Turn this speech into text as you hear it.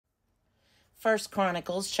1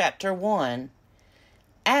 Chronicles chapter 1.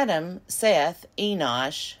 Adam, Seth,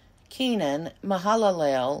 Enosh, Kenan,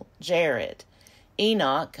 Mahalalel, Jared,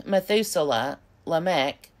 Enoch, Methuselah,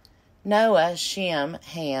 Lamech, Noah, Shem,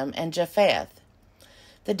 Ham, and Japheth.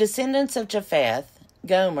 The descendants of Japheth: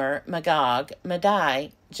 Gomer, Magog,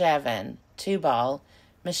 Madai, Javan, Tubal,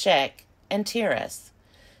 Meshech, and Tiras.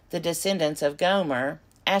 The descendants of Gomer: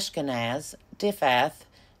 Ashkenaz, Diphath,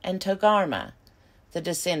 and Togarmah. The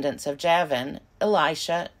descendants of Javan: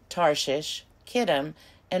 Elisha, Tarshish, Kittim,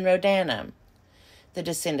 and Rodanim. The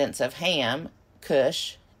descendants of Ham: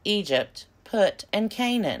 Cush, Egypt, Put, and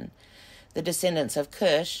Canaan. The descendants of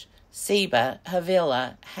Cush: Seba,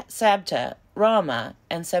 Havilah, Sabta, Ramah,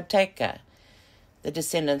 and Sabteka. The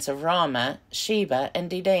descendants of Ramah: Sheba and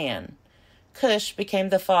Dedan. Cush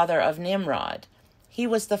became the father of Nimrod. He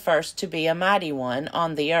was the first to be a mighty one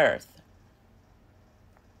on the earth.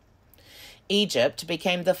 Egypt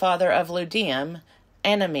became the father of Ludim,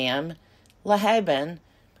 Anamim, Lahaban,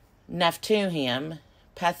 Naphtuhim,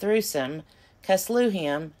 Pathrusim,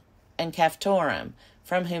 Casluhim, and Caphtorim,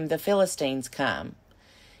 from whom the Philistines come.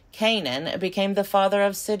 Canaan became the father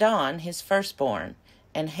of Sidon, his firstborn,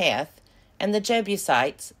 and Heth, and the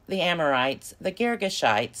Jebusites, the Amorites, the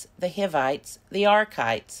Girgashites, the Hivites, the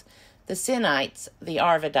Archites, the Sinites, the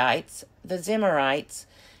Arvadites, the Zemarites,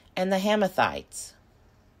 and the Hamathites.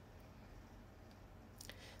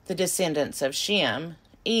 The descendants of Shem: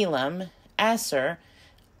 Elam, Asser,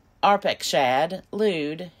 Arpachshad,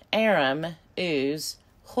 Lud, Aram, Uz,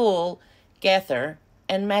 Hul, Gether,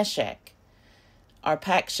 and Meshech.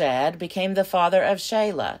 Arpachshad became the father of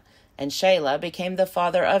Shelah, and Shelah became the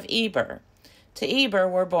father of Eber. To Eber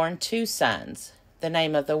were born 2 sons. The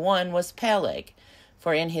name of the one was Peleg,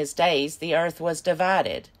 for in his days the earth was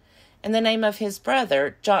divided, and the name of his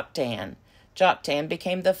brother Joktan. Joktan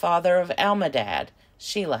became the father of Almadad,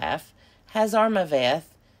 Shelaph, Hazarmaveth,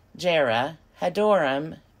 Jerah,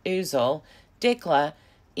 Hadoram, Uzal, Diklah,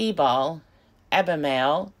 Ebal,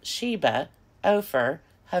 Abimael, Sheba, Ophir,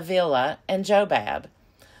 Havilah, and Jobab.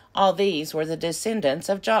 All these were the descendants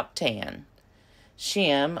of Joktan.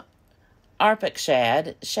 Shem,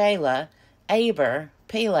 Arpachshad, Shelah, Eber,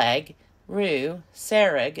 Peleg, Ru,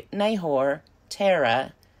 Serug, Nahor,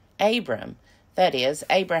 Terah, Abram, that is,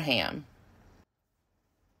 Abraham.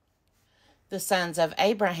 The sons of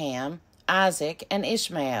Abraham: Isaac and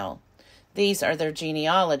Ishmael. These are their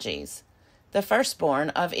genealogies. The firstborn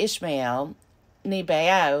of Ishmael: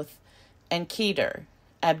 Nebaioth and Kedar,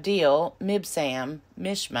 Abdil, Mibsam,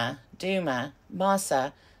 Mishma, Duma,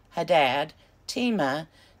 Massa, Hadad, Tema,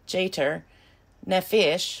 Jeter,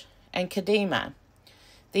 Nephish, and Kedemah.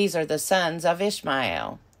 These are the sons of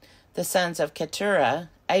Ishmael. The sons of Keturah,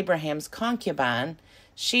 Abraham's concubine: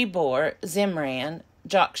 Shebor, Zimran,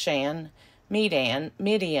 Jokshan, Medan,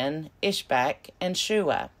 Midian, Ishbak, and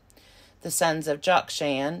Shua. The sons of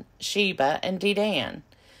Jokshan: Sheba and Dedan.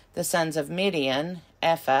 The sons of Midian: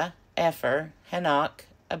 Ephah, Epher, Hanok,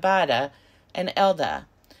 Abida, and Eldah.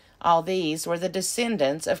 All these were the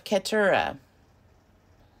descendants of Keturah.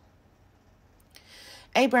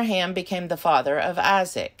 Abraham became the father of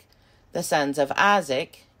Isaac. The sons of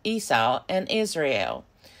Isaac: Esau and Israel.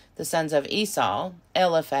 The sons of Esau: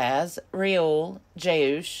 Eliphaz, Reuel,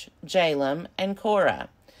 Jeush, Jalem, and Korah.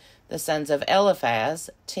 The sons of Eliphaz: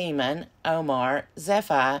 Teman, Omar,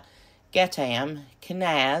 Zephi, Gatam,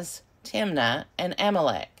 Kenaz, Timnah, and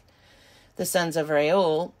Amalek. The sons of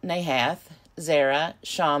Reuel: Nahath, Zerah,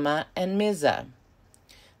 Shammah, and Mizah.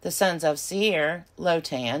 The sons of Seir: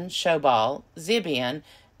 Lotan, Shobal, Zibeon,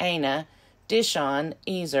 Anah, Dishon,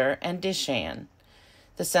 Ezer, and Dishan.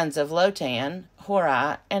 The sons of Lotan: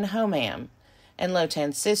 Horah and Homam, and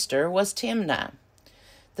Lotan's sister was Timnah.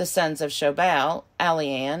 The sons of Shobal: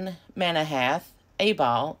 Alian, Manahath,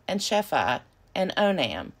 Ebal, and Shephi, and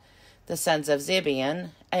Onam. The sons of Zibeon: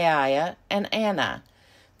 Aiah and Anna.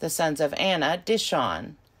 The sons of Anna: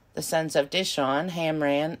 Dishon. The sons of Dishon: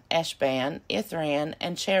 Hamran, Eshban, Ithran,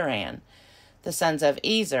 and Cheran. The sons of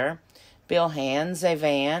Ezer: Bilhan,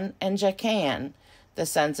 Zavan, and Jachan. The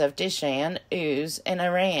sons of Dishan: Uz and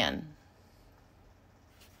Aran.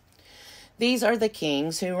 These are the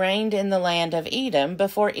kings who reigned in the land of Edom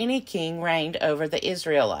before any king reigned over the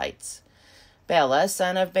Israelites. Bela,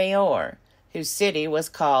 son of Beor, whose city was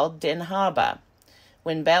called Dinhabah.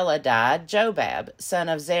 When Bela died, Jobab, son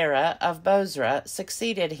of Zerah of Bozrah,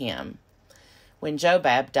 succeeded him. When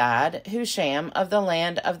Jobab died, Husham of the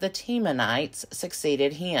land of the Temanites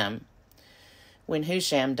succeeded him. When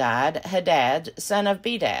Husham died, Hadad, son of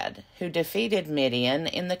Bedad, who defeated Midian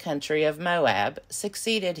in the country of Moab,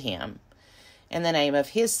 succeeded him. And the name of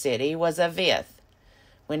his city was Avith.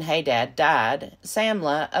 When Hadad died,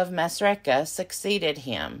 Samlah of Masrekah succeeded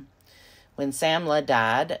him. When Samlah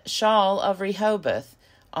died, Shaul of Rehoboth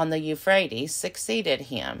on the Euphrates succeeded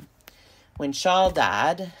him. When Shaul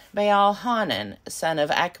died, Baal-Hanan, son of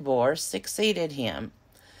Achbor, succeeded him.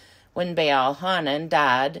 When Baal-Hanan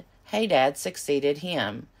died, Hadad succeeded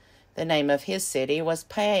him. The name of his city was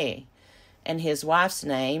Pai, and his wife's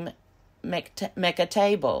name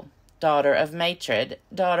Mechatabel, daughter of Matred,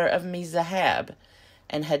 daughter of Mezahab,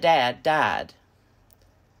 and Hadad died.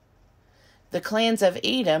 The clans of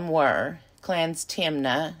Edom were clans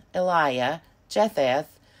Timnah, Eliah,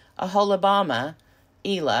 Jetheth, Aholibamah,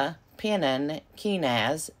 Elah, Penan,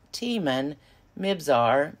 Kenaz, Teman,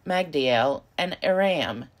 Mibzar, Magdiel, and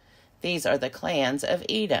Aram. These are the clans of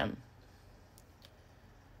Edom.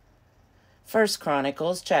 1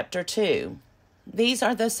 Chronicles chapter 2. These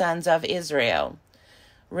are the sons of Israel: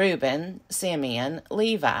 Reuben, Simeon,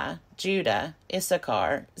 Levi, Judah,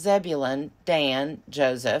 Issachar, Zebulun, Dan,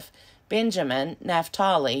 Joseph, Benjamin,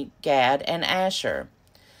 Naphtali, Gad, and Asher.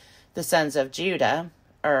 The sons of Judah: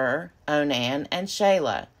 Onan, and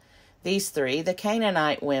Shelah. These three the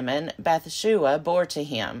Canaanite women Bathshua bore to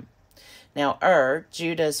him. Now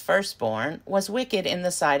Judah's firstborn, was wicked in the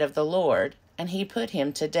sight of the Lord, and he put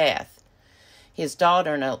him to death. His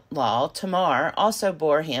daughter-in-law Tamar also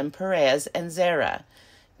bore him Perez and Zerah.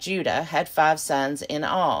 Judah had 5 sons in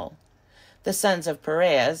all. The sons of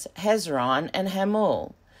Perez: Hezron and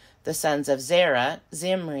Hamul. The sons of Zerah: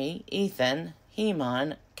 Zimri, Ethan,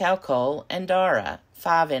 Heman, Calcol, and Dara,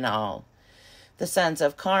 5 in all. The sons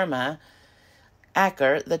of Carmi: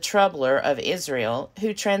 Acher, the troubler of Israel,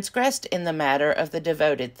 who transgressed in the matter of the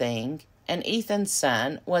devoted thing, and Ethan's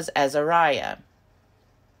son was Azariah.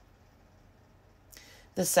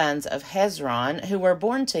 The sons of Hezron, who were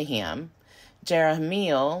born to him: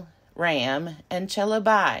 Jerahmeel, Ram, and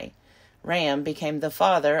Chelubai. Ram became the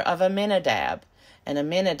father of Amminadab, and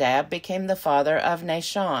Amminadab became the father of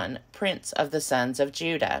Nahshon, prince of the sons of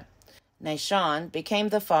Judah. Nahshon became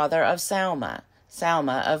the father of Salma,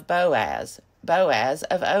 Salma of Boaz, Boaz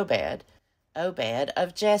of Obed, Obed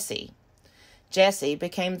of Jesse. Jesse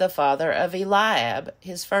became the father of Eliab,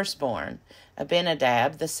 his firstborn,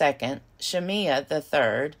 Abinadab the second, Shemiah the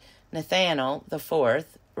third, Nathanael the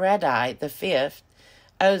fourth, Radai the fifth,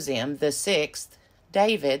 Ozim the sixth,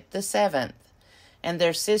 David the seventh. And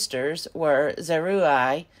their sisters were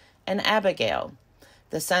Zeruiah and Abigail.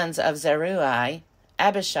 The sons of Zeruiah: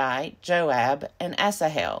 Abishai, Joab, and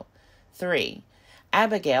Asahel. 3.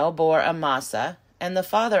 Abigail bore Amasa, and the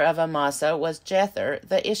father of Amasa was Jether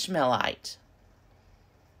the Ishmaelite.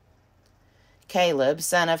 Caleb,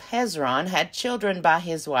 son of Hezron, had children by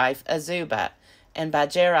his wife Azubah, and by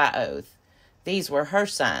Jerioth. These were her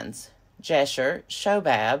sons: Jesher,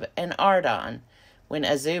 Shobab, and Ardon. When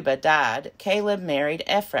Azubah died, Caleb married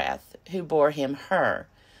Ephrath, who bore him Hur.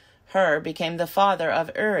 Hur became the father of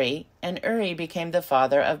Uri, and Uri became the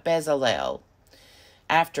father of Bezalel.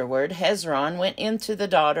 Afterward, Hezron went into the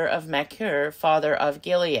daughter of Machir, father of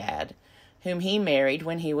Gilead, whom he married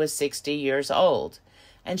when he was 60 years old,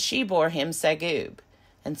 and she bore him Segub.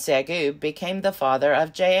 And Segub became the father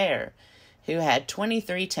of Jair, who had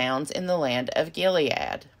 23 towns in the land of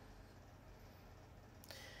Gilead.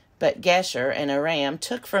 But Gesher and Aram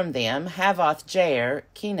took from them Havoth-Jair,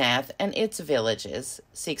 Kenath, and its villages,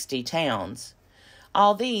 60 towns.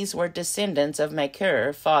 All these were descendants of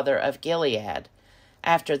Machir, father of Gilead.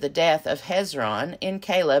 After the death of Hezron in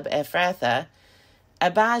Caleb Ephrathah,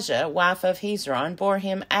 Abijah, wife of Hezron, bore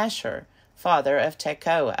him Asher, father of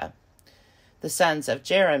Tekoa. The sons of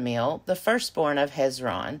Jerahmeel, the firstborn of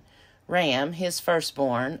Hezron: Ram, his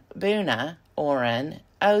firstborn, Bunah, Oren,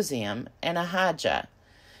 Ozim, and Ahijah.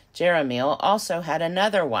 Jerahmeel also had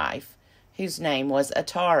another wife, whose name was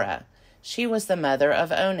Atara. She was the mother of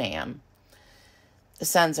Onam. The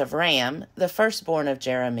sons of Ram, the firstborn of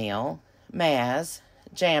Jerahmeel: Maaz,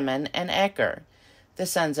 Jamin, and Eker. The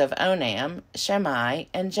sons of Onam: Shammai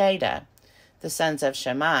and Jada. The sons of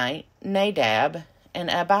Shammai: Nadab and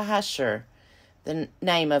Abihashur. The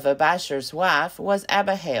name of Abishur's wife was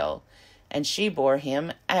Abihail, and she bore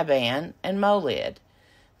him Aban and Molid.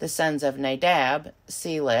 The sons of Nadab: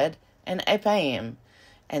 Seled and Apaim,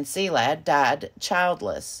 and Seled died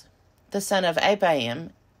childless. The son of Apaim: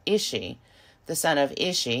 Ishi. The son of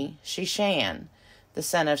Ishi: Shishan. The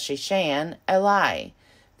son of Shishan: Eli.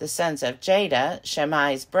 The sons of Jada: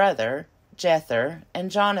 Shammai's brother, Jether, and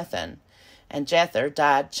Jonathan. And Jether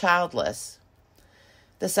died childless.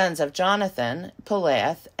 The sons of Jonathan: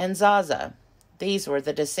 Peleth and Zaza. These were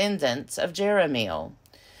the descendants of Jerahmeel.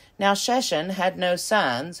 Now Sheshan had no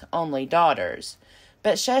sons, only daughters.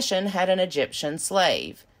 But Sheshan had an Egyptian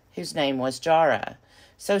slave, whose name was Jarah.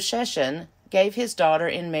 So Sheshan gave his daughter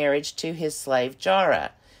in marriage to his slave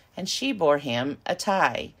Jarrah, and she bore him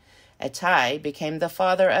Attai. Attai became the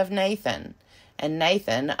father of Nathan, and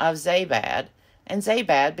Nathan of Zabad, and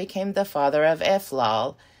Zabad became the father of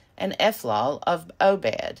Ephlal, and Ephlal of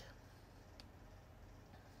Obed.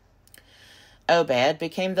 Obed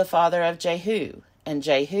became the father of Jehu, and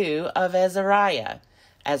Jehu of Azariah.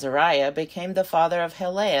 Azariah became the father of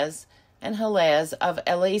Helez, and Helez of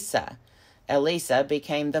Elisa. Elisa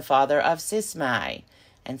became the father of Sismai,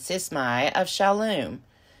 and Sismai of Shallum.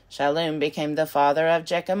 Shallum became the father of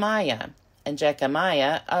Jechamiah, and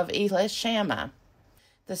Jechamiah of Elishama.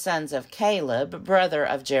 The sons of Caleb, brother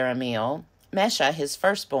of Jerahmeel, Mesha his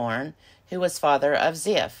firstborn, who was father of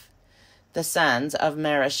Ziph. The sons of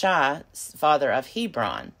Mareshah, father of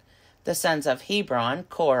Hebron. The sons of Hebron,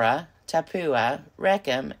 Korah, Tappuah,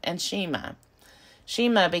 Rechem, and Shema.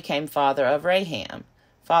 Shema became father of Raham,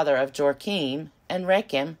 father of Jorkim, and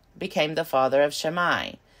Rechem became the father of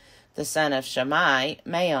Shammai. The son of Shammai,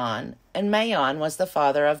 Maon, and Maon was the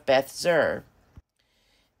father of Beth-zur.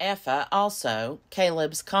 Ephah also,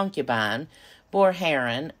 Caleb's concubine, bore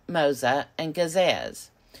Haran, Moza, and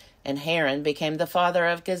Gazez. And Haran became the father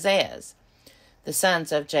of Gazez. The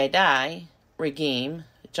sons of Jadai, Regem,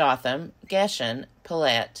 Jotham, Geshan,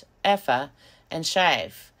 Pelet, Ephah, and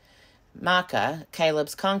Shaph. Maacah,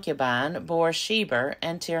 Caleb's concubine, bore Sheber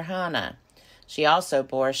and Tirhana. She also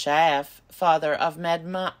bore Shaph, father of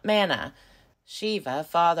Madmannah, Sheva,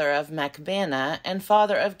 father of Machbenah, and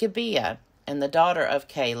father of Gibeah, and the daughter of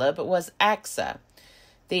Caleb was Achsah.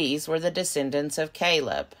 These were the descendants of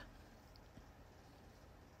Caleb.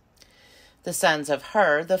 The sons of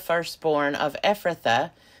Hur, the firstborn of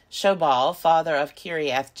Ephrathah, Shobal, father of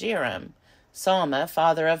Kiriath-jearim, Salma,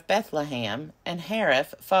 father of Bethlehem, and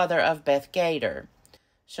Hariph, father of Beth-gader.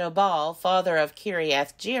 Shobal, father of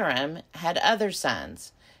Kiriath-jearim, had other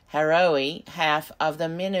sons, Haroi, half of the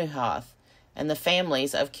Menuhoth, and the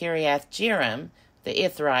families of Kiriath-jearim, the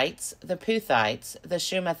Ithrites, the Puthites, the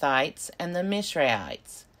Shumathites, and the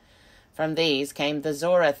Mishraites. From these came the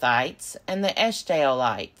Zorathites and the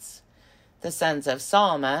Eshtaolites. The sons of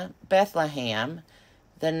Salma, Bethlehem,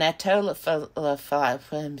 the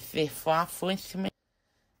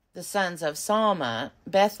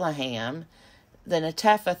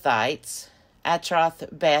Netophathites, Atroth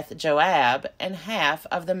Beth Joab, and half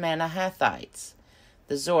of the Manahathites,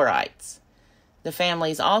 the Zorites. The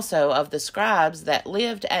families also of the scribes that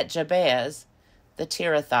lived at Jabez, the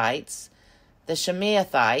Tirathites, the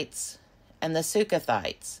Shemeathites, and the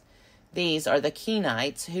Sukathites. These are the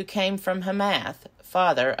Kenites who came from Hamath,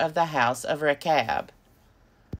 father of the house of Rechab.